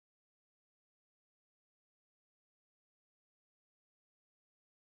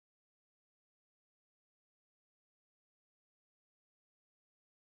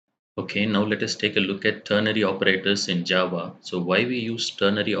Okay, now let us take a look at ternary operators in Java. So why we use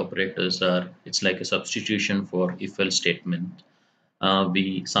ternary operators are it's like a substitution for if-else statement.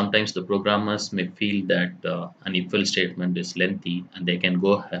 We sometimes the programmers may feel that an if-else statement is lengthy and they can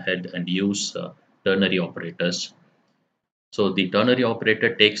go ahead and use ternary operators. So the ternary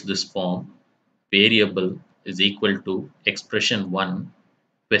operator takes this form: variable is equal to expression1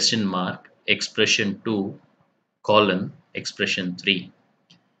 question mark expression2 colon expression3.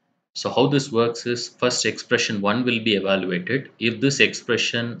 So how this works is first expression 1 will be evaluated. If this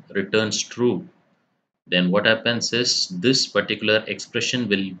expression returns true, then what happens is this particular expression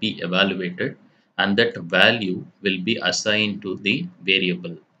will be evaluated and that value will be assigned to the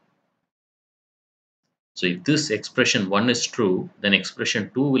variable. So if this expression 1 is true, then expression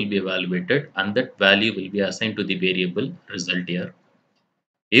 2 will be evaluated and that value will be assigned to the variable result here.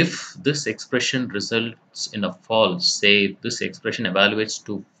 If this expression results in a false, say if this expression evaluates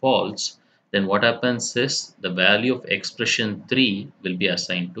to false, then what happens is the value of expression 3 will be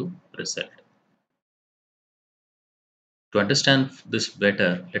assigned to result. To understand this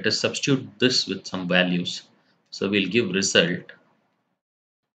better, let us substitute this with some values. So we'll give result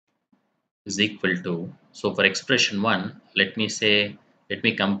is equal to, so for expression 1, let me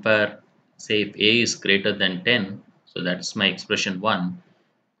compare, say if a is greater than 10, so that's my expression 1,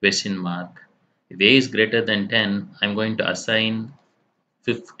 question mark. If a is greater than 10, I'm going to assign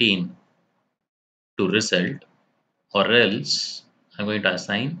 15 to result, or else I'm going to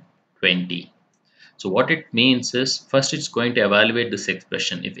assign 20. So what it means is first it's going to evaluate this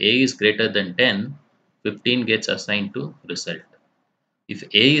expression. If a is greater than 10, 15 gets assigned to result. If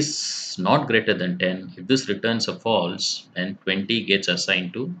a is not greater than 10, if this returns a false, then 20 gets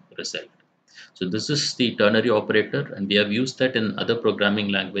assigned to result. So this is the ternary operator, and we have used that in other programming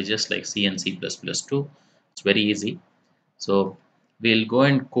languages like C and C++ too. It's very easy. So we'll go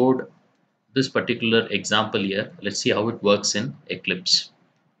and code this particular example here. Let's see how it works in Eclipse.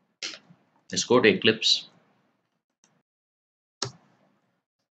 Let's go to Eclipse.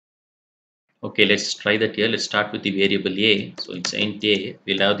 Okay, let's try that here. Let's start with the variable a. So it's int a.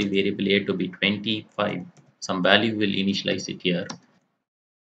 We'll have the variable a to be 25. Some value will initialize it here.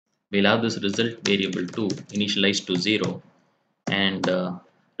 We'll have this result variable 2 initialized to 0, and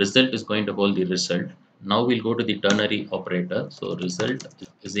result is going to hold the result. Now we'll go to the ternary operator. So result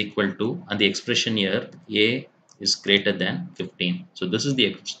is equal to, and the expression here a is greater than 15. So this is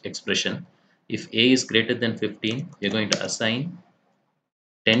the expression. If a is greater than 15, we're going to assign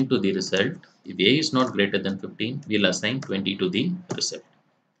 10 to the result. If a is not greater than 15, we'll assign 20 to the result.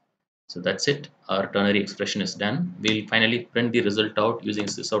 So that's it. Our ternary expression is done. We'll finally print the result out using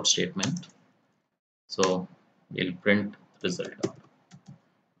this out statement. So we'll print result out.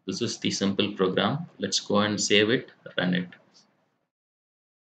 This is the simple program. Let's go and save it, run it.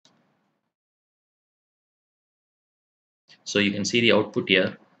 So you can see the output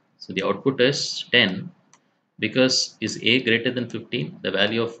here. So the output is 10. Because is a greater than 15, the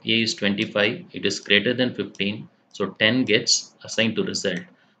value of a is 25, it is greater than 15, so 10 gets assigned to result.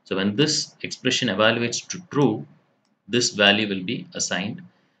 So when this expression evaluates to true, this value will be assigned.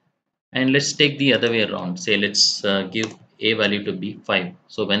 And let's take the other way around. Say let's give a value to be 5.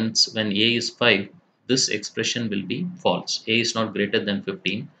 So when a is 5, this expression will be false. A is not greater than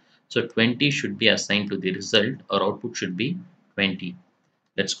 15, so 20 should be assigned to the result. Our output should be 20.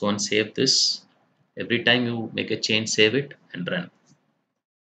 Let's go and save this. Every time you make a change, save it and run.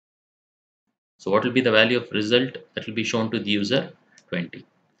 So what will be the value of result that will be shown to the user? 20.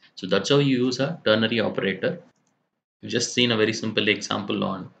 So that's how you use a ternary operator. You've just seen a very simple example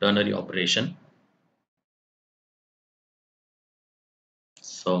on ternary operation.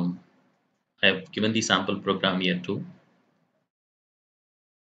 So I have given the sample program here too.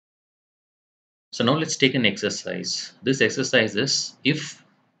 So now let's take an exercise. This exercise is if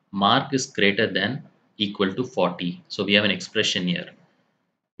mark is greater than equal to 40. So we have an expression here.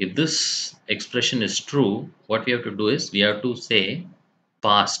 If this expression is true, what we have to do is we have to say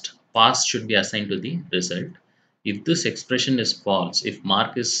past should be assigned to the result. If this expression is false, if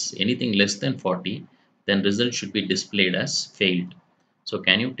mark is anything less than 40, then result should be displayed as failed. So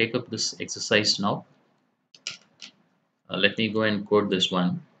can you take up this exercise now? Let me go and code this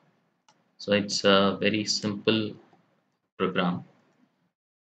one. So it's a very simple program.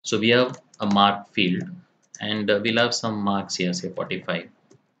 So we have a mark field, and we'll have some marks here, say 45,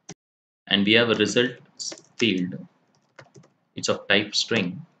 and we have a result field. It's of type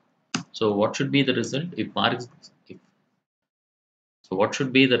string. So what should be the result if mark is, so what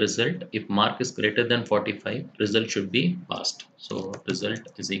should be the result if mark is greater than 45? Result should be passed. So result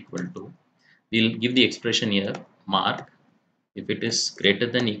is equal to, we'll give the expression here mark If it is greater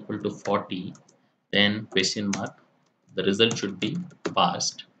than equal to 40, then question mark, the result should be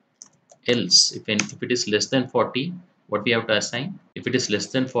passed. Else, if it is less than 40, what we have to assign? If it is less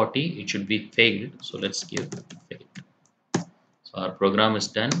than 40, it should be failed. So let's give failed. So our program is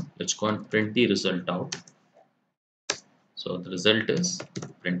done. Let's go and print the result out. So the result is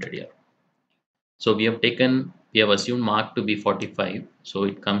printed here. So we have assumed mark to be 45. So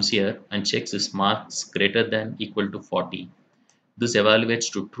it comes here and checks is marks greater than equal to 40. This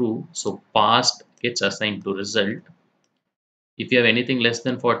evaluates to true. So passed gets assigned to result. If you have anything less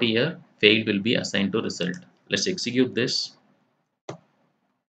than 40 here, failed will be assigned to result. Let's execute this.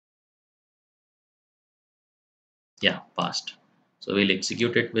 Yeah, passed. So we'll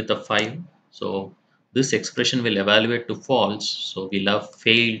execute it with a 5. So this expression will evaluate to false. So we'll have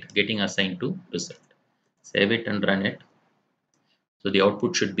failed getting assigned to result. Save it and run it. So the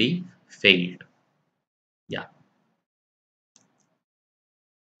output should be failed. Yeah.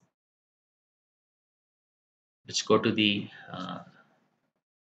 Let's go to the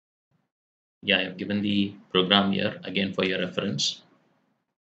yeah, I've given the program here again for your reference.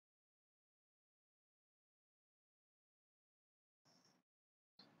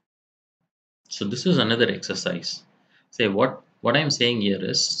 So this is another exercise. Say what I'm saying here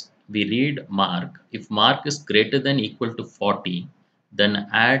is we read mark. If mark is greater than equal to 40, then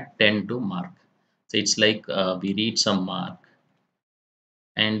add 10 to mark. So it's like we read some mark,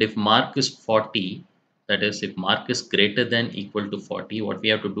 and if mark is 40, that is if mark is greater than equal to 40, what we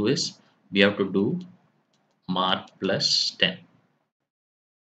have to do is we have to do mark plus 10.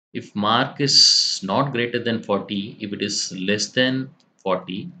 If mark is not greater than 40, if it is less than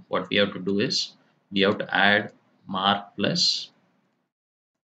 40, what we have to do is we have to add mark plus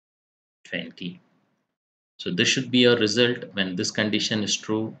 20. So this should be our result when this condition is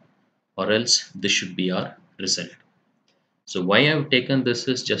true, or else this should be our result. So why I have taken this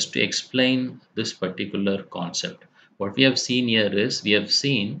is just to explain this particular concept. What we have seen here is we have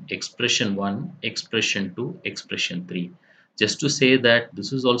seen expression 1, expression 2, expression 3. Just to say that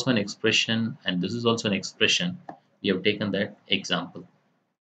this is also an expression and this is also an expression, we have taken that example.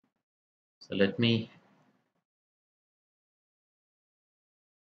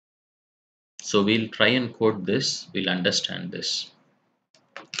 So we'll try and code this, we'll understand this.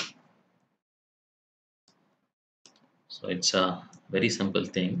 So it's a very simple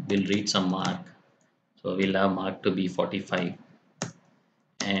thing. We'll read some mark. So we'll have mark to be 45,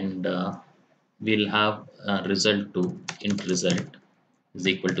 and we'll have result to int result is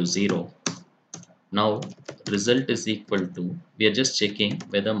equal to 0. Now result is equal to, we are just checking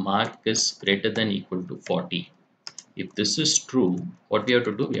whether mark is greater than equal to 40. If this is true, what we have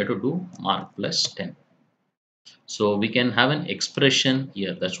to do? We have to do mark plus 10. So we can have an expression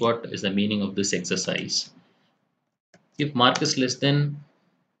here. That's what is the meaning of this exercise. If mark is less than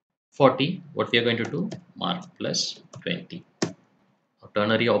 40, what we are going to do? Mark plus 20. Our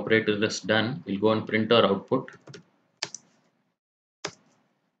ternary operator is done. We'll go and print our output.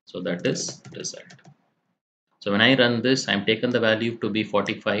 So that is result. So when I run this, I'm taken the value to be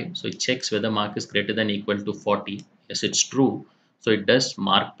 45. So it checks whether mark is greater than equal to 40. Yes, it's true. So it does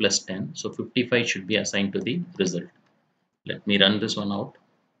mark plus 10. So 55 should be assigned to the result. Let me run this one out.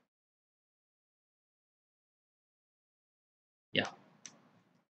 Yeah.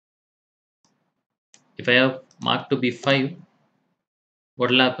 If I have mark to be 5,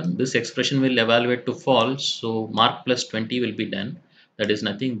 what will happen? This expression will evaluate to false. So mark plus 20 will be done. That is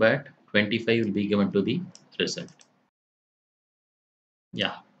nothing but 25 will be given to the result.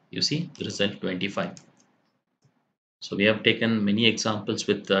 Yeah, you see result 25. So we have taken many examples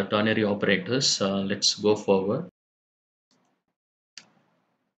with ternary operators. Let's go forward.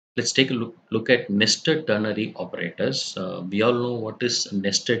 Let's take a look at nested ternary operators. We all know what is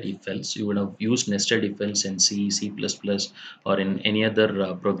nested if else. You would have used nested if else in C, C++, or in any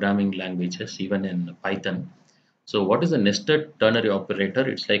other programming languages, even in Python. So what is a nested ternary operator?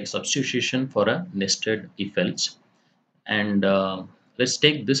 It's like substitution for a nested if else. And let's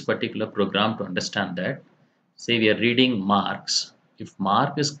take this particular program to understand that. Say we are reading marks. If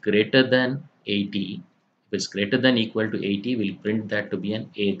mark is greater than 80, if it's greater than equal to 80, we'll print that to be an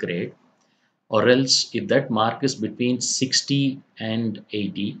A grade. Or else if that mark is between 60 and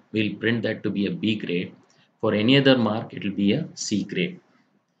 80, we'll print that to be a B grade. For any other mark, it will be a C grade.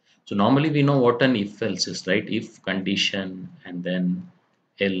 So normally we know what an if else is, right? If condition and then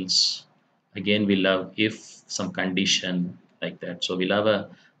else. Again, we'll have if some condition like that. So we'll have a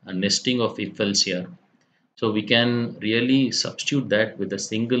nesting of if else here. So we can really substitute that with a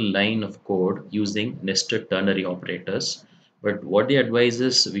single line of code using nested ternary operators. But what the advice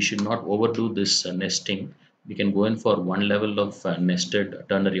is, we should not overdo this nesting. we can go in for one level of nested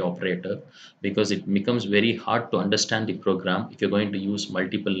ternary operator, because it becomes very hard to understand the program if you're going to use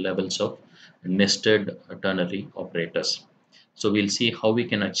multiple levels of nested ternary operators. So we'll see how we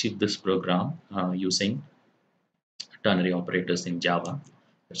can achieve this program using ternary operators in Java.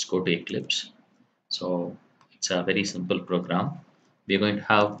 Let's go to Eclipse. So it's a very simple program. We're going to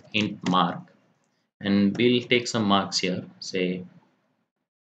have int mark, and we'll take some marks here, say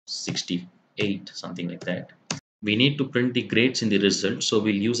 68, something like that. We need to print the grades in the result, so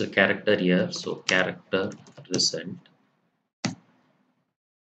we'll use a character here. So character result,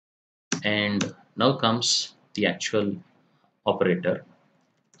 and now comes the actual operator.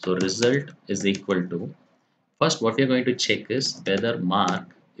 So result is equal to, first what we are going to check is whether mark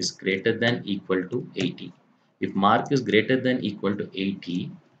is greater than equal to 80. If mark is greater than equal to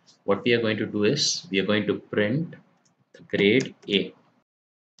 80, what we are going to do is we are going to print the grade A.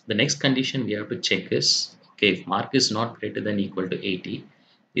 The next condition we have to check is, okay, if mark is not greater than equal to 80,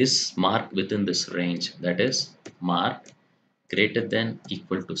 is mark within this range? That is, mark greater than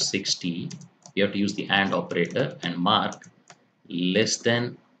equal to 60, we have to use the AND operator, and mark less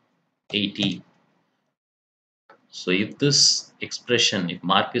than 80. So if this expression, if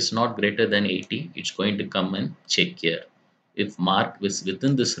mark is not greater than 80, it's going to come and check here. If mark is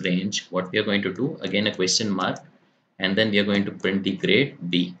within this range, what we are going to do, again a question mark, and then we are going to print the grade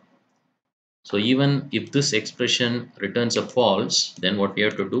B. So even if this expression returns a false, then what we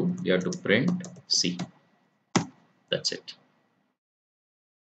have to do, we have to print C. That's it.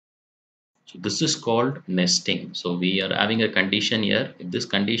 So this is called nesting. So we are having a condition here. If this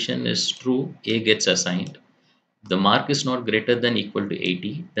condition is true, A gets assigned. If the mark is not greater than equal to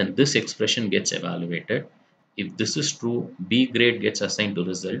 80, then this expression gets evaluated. If this is true, B grade gets assigned to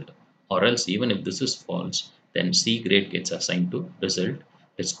result, or else even if this is false, then C grade gets assigned to result.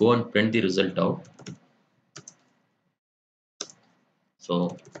 Let's go and print the result out.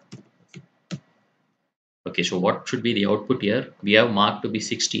 So okay, so what should be the output here? We have mark to be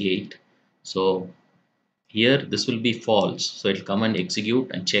 68. So here this will be false. So it'll come and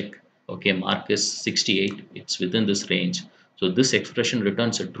execute and check. Okay, mark is 68. It's within this range. So this expression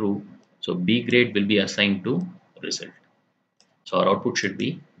returns a true. So B grade will be assigned to result. So our output should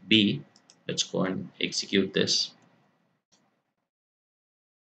be B. Let's go and execute this.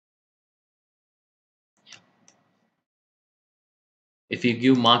 If you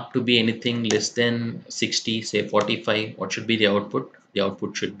give mark to be anything less than 60, say 45, what should be the output? The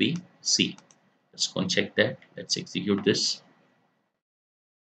output should be C. Let's go and check that. Let's execute this.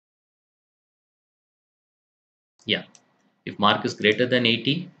 Yeah, if mark is greater than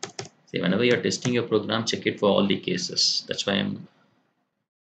 80, say whenever you're testing your program, check it for all the cases. That's why I'm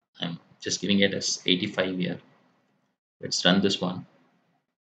just giving it as 85 here. Let's run this one.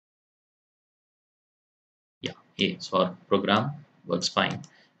 Yeah, okay, so our program works fine.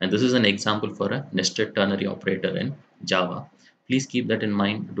 And this is an example for a nested ternary operator in Java. Please keep that in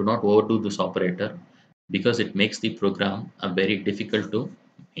mind. Do not overdo this operator, because it makes the program very difficult to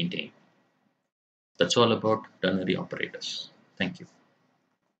maintain. That's all about ternary operators. Thank you.